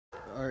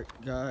Alright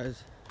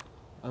guys,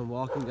 I'm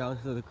walking down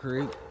to the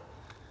creek.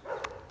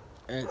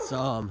 It's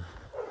a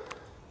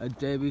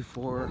day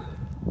before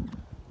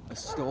a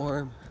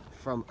storm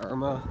from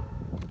Irma,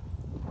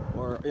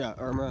 or yeah,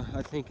 Irma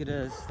I think it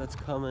is, that's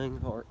coming,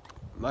 or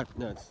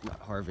no, it's not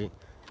Harvey,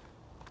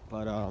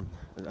 but I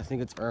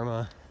think it's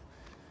Irma.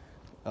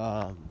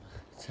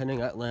 It's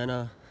hitting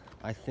Atlanta.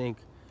 I think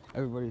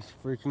everybody's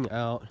freaking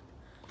out.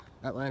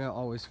 Atlanta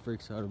always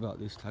freaks out about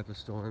these type of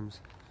storms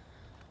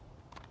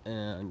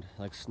and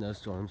like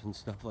snowstorms and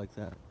stuff like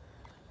that.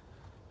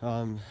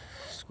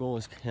 School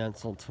is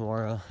canceled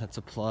tomorrow. That's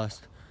a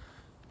plus,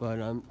 but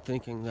I'm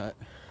thinking that,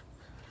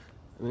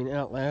 I mean, in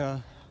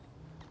Atlanta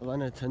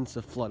tends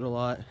to flood a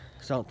lot,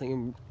 so I don't think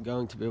I'm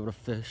going to be able to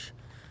fish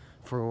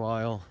for a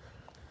while.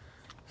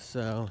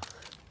 So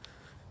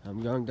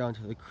I'm going down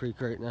to the creek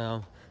right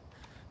now.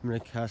 I'm gonna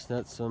cast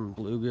net some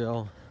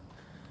bluegill,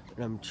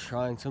 and I'm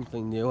trying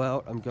something new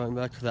out. I'm going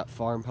back to that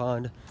farm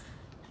pond,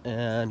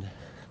 and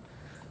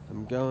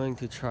I'm going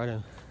to try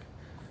to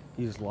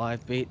use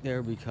live bait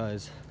there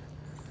because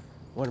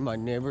one of my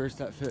neighbors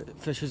that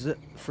fishes it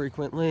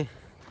frequently,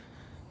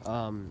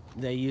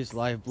 they use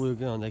live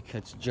bluegill and they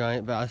catch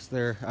giant bass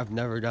there. I've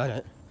never done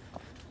it.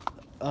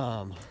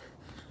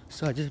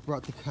 So I just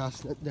brought the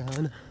cast net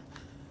down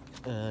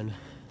and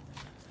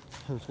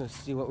I'm just gonna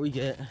see what we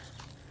get.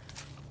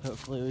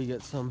 Hopefully we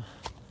get some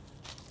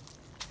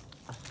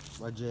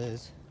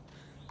wedges.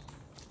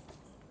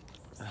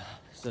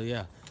 So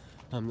yeah,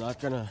 I'm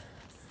not gonna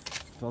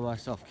film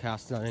myself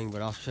cast netting,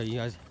 but I'll show you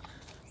guys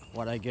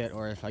what I get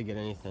or if I get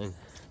anything.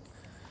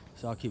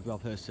 So I'll keep y'all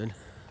posted.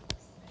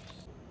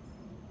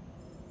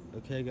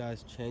 Okay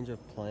guys, change of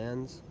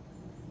plans.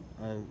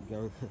 I'm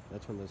going,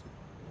 that's one of those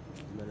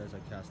minnows I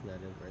cast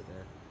netted right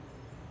there.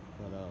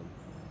 But I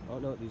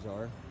don't know what these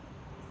are. If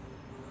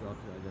y'all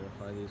can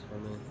identify these for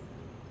me.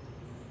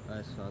 I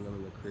just found them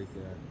in the creek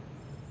and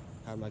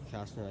I had my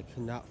cast net. I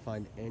could not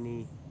find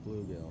any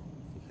bluegill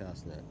to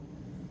cast net.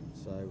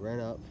 So I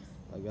ran up,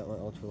 I got my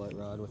ultralight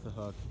rod with a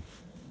hook.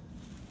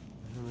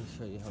 Let me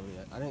show you how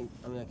many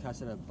I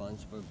casted a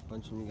bunch, but a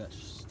bunch of them got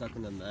stuck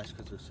in the mesh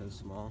because they're so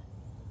small.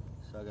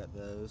 So I got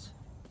those,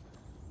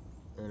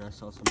 and I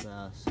saw some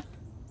bass.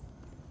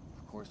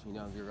 Of course, when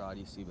you don't have your rod,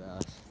 you see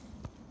bass.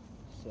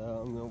 So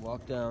I'm gonna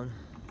walk down,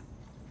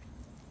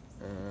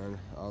 and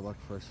I'll look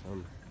for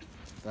some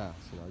bass,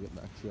 and I'll get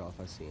back to y'all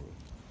if I see any.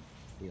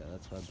 Yeah,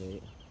 that's my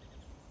bait.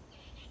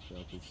 So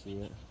y'all can see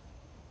it.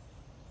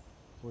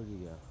 Where'd you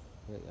go?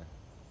 Right there.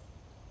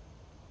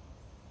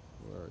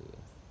 Where are you?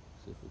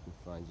 See if we can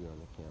find you on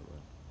the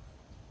camera.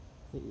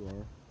 Here you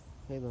are.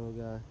 Hey little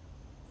guy.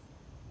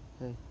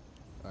 Hey.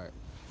 Alright.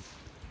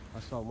 I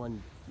saw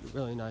one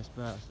really nice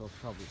bass, so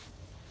probably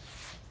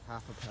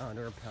half a pound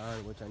or a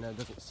pound, which I know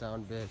doesn't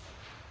sound big,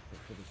 but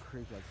for the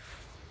creek,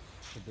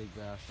 that's a big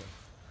bass. So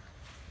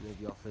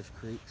maybe I'll fish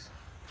creeks.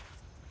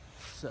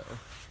 So,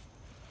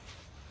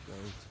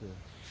 going to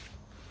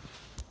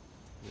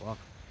walk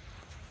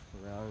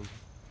around,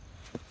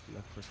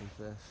 look for some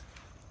fish.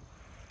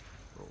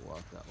 We'll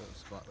walk that little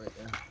spot right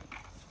there.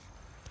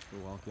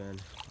 We'll walk in.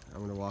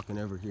 I'm gonna walk in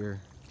over here.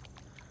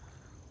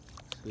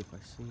 See if I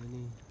see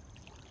any.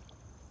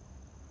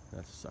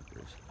 That's suckers.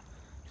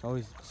 There's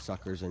always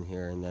suckers in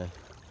here, and they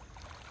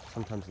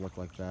sometimes look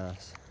like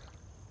bass,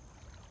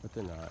 but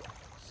they're not.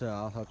 So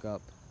I'll hook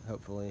up,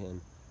 hopefully,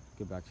 and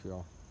get back to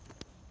y'all.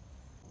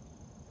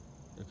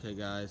 Okay,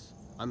 guys,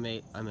 I'm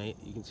eight.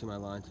 You can see my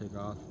line take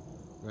off.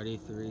 Ready?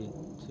 3,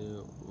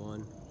 2,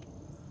 1.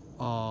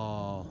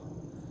 Oh.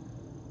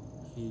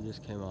 He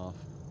just came off.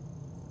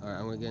 Alright,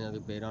 I'm gonna get another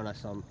bait on. I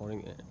saw him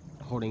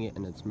holding it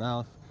in its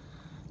mouth.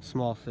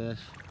 Small fish.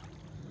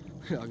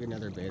 I'll get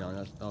another bait on.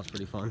 That was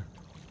pretty fun.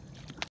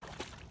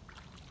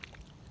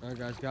 Alright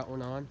guys, got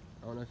one on.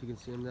 I don't know if you can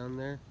see him down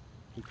there.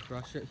 He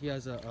crushed it. He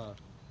has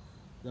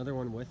another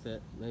one with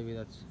it. Maybe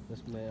that's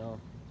this male.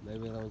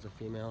 Maybe that one's a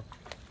female.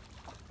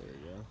 There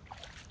you go.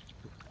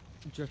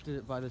 Drifted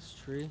it by this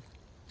tree.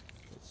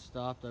 It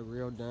stopped. I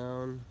reeled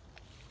down.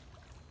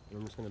 And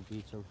I'm just gonna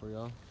beach him for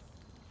y'all.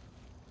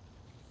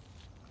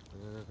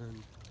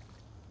 And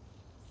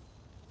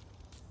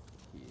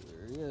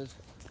here he is.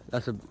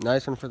 That's a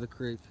nice one for the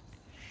creek.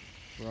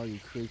 For all you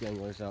creek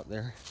anglers out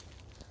there.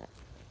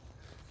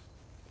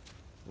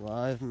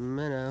 Live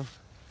minnow.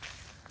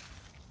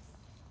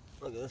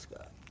 Look at this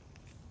guy.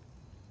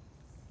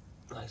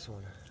 Nice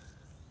one.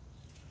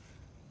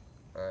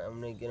 Alright,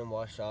 I'm gonna get him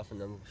washed off and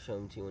then show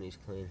him to you when he's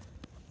clean.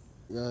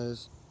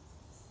 Guys,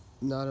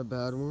 not a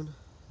bad one.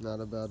 Not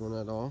a bad one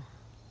at all.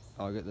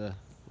 I'll get the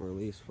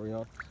release for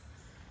y'all.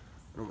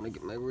 I don't want to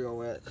get my reel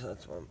wet, so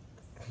that's why I'm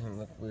gonna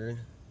look weird.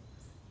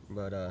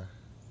 But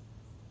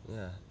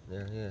yeah,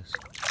 there he is.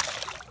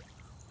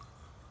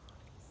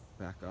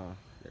 Back off.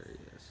 There he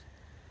is.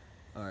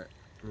 Alright,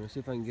 I'm gonna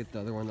see if I can get the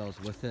other one that was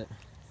with it.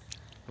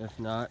 If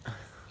not,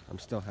 I'm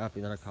still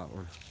happy that I caught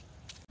one.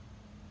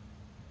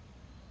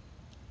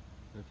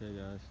 Okay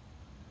guys,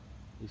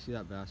 you see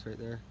that bass right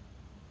there?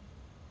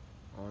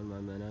 On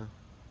my minnow.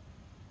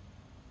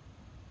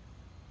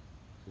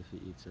 See if he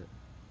eats it.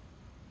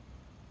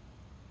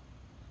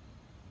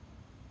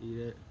 Eat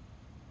it.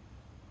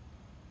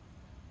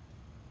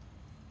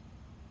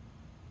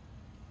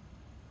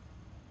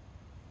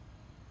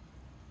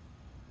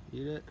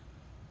 Eat it.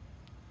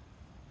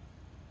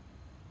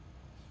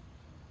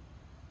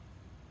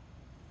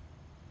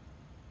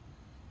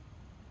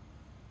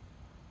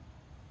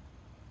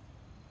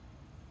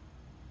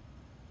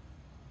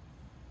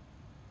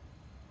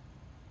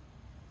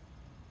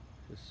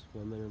 Just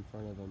swimming in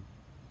front of him.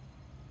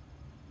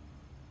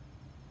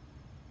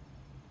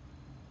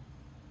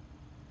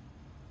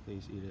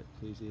 Please eat it.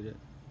 Please eat it.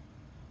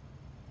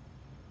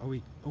 Oh,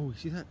 oh,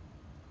 see that?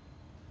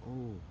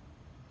 Oh.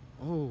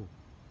 Oh.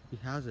 He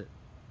has it.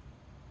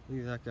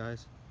 Look at that,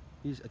 guys.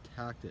 He's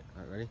attacked it.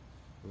 Alright, ready?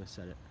 I'm gonna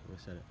set it. I'm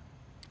gonna set it.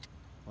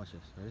 Watch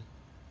this. Ready?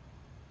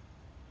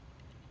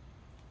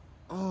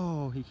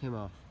 Oh, he came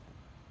off.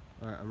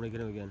 Alright, I'm gonna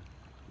get him again.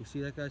 You see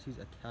that, guys? He's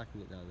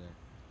attacking it down there.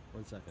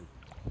 1 second.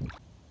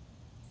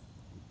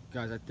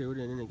 Guys, I threw it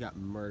in and it got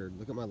murdered.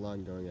 Look at my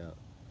line going out.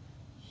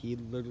 He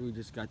literally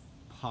just got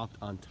popped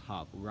on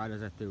top right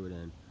as I threw it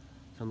in.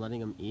 So I'm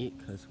letting him eat,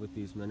 because with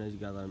these minnows you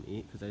gotta let them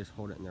eat, because they just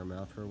hold it in their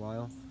mouth for a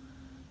while.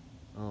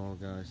 Oh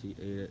guys, he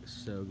ate it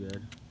so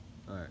good.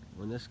 Alright,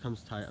 when this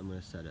comes tight, I'm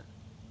gonna set it.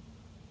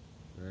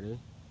 Ready?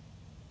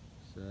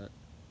 Set.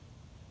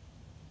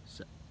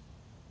 Set.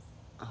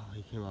 Oh,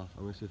 he came off.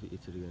 I'm gonna see if he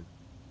eats it again.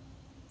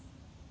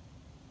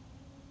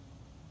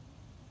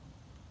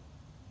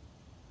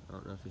 I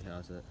don't know if he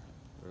has it.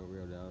 We'll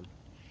reel down.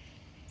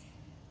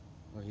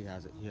 Oh, he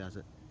has it. He has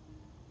it.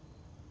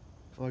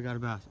 Oh, I got a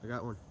bass. I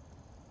got one.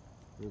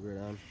 Move her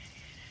down.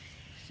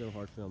 So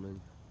hard filming.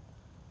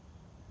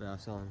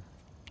 Bass on.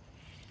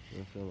 I'm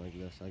gonna film like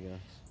this, I guess.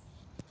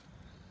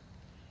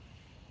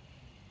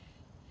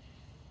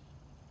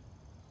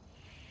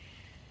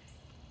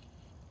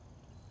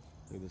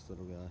 Look at this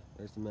little guy.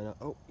 There's the minnow.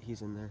 Oh,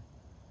 he's in there.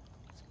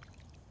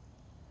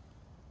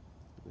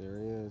 There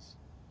he is.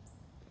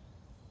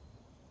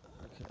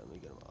 Okay, let me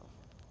get him off.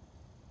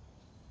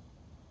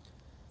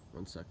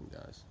 1 second,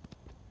 guys.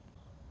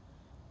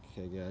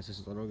 Okay, guys,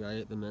 this little guy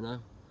ate the minnow.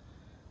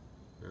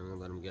 And I'm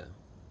gonna let him go.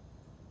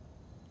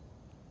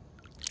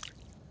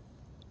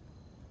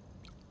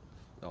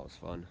 That was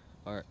fun.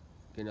 Alright,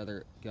 get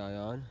another guy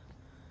on.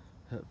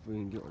 Hope we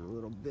can get one a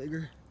little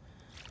bigger.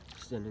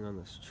 Standing on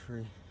this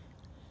tree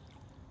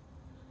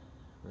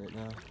right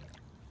now.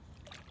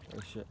 Oh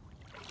shit.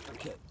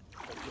 Okay.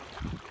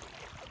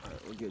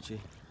 Alright, we'll get you.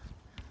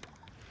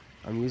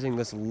 I'm using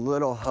this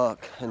little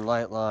hook and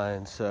light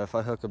line, so if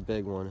I hook a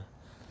big one,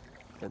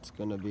 it's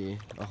gonna be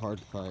a hard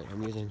fight.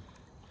 I'm using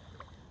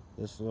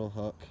this little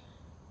hook.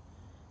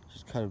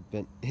 Just kind of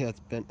bent. Yeah, it's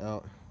bent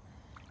out.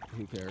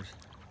 Who cares?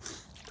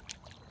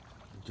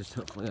 Just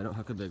hopefully I don't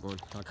hook a big one.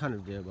 I kind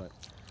of do, but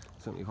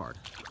it's gonna be hard.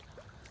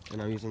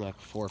 And I'm using like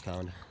 4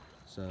 pound.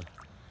 So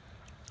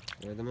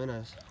there are the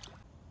minnows.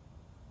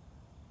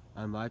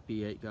 I might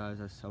be 8,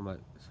 guys. I saw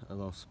a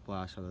little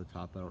splash on the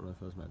top. I don't know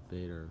if it was my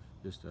bait or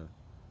just a.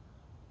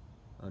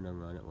 Oh, never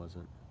mind, it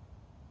wasn't.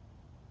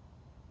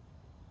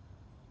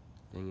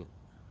 Dang it.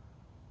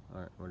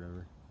 Alright,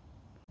 whatever.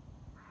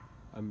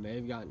 I may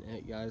have gotten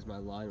 8, guys. My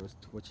line was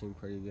twitching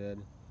pretty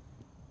good.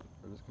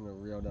 I'm just gonna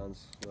reel down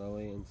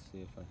slowly and see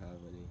if I have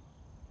any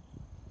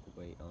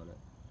weight on it.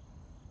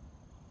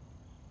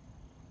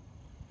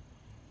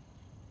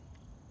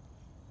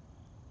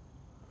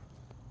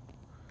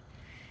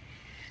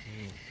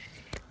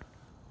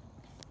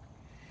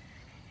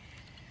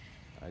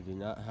 I do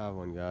not have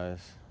one,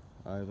 guys.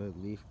 I have a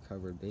leaf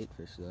covered bait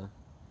fish though.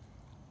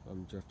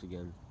 I'm drift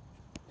again.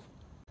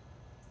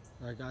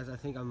 Alright guys, I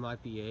think I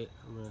might be 8.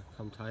 I'm gonna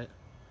come tight.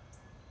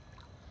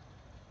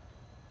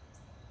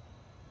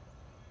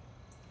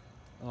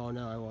 Oh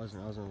no, I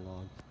wasn't. I was on a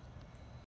log.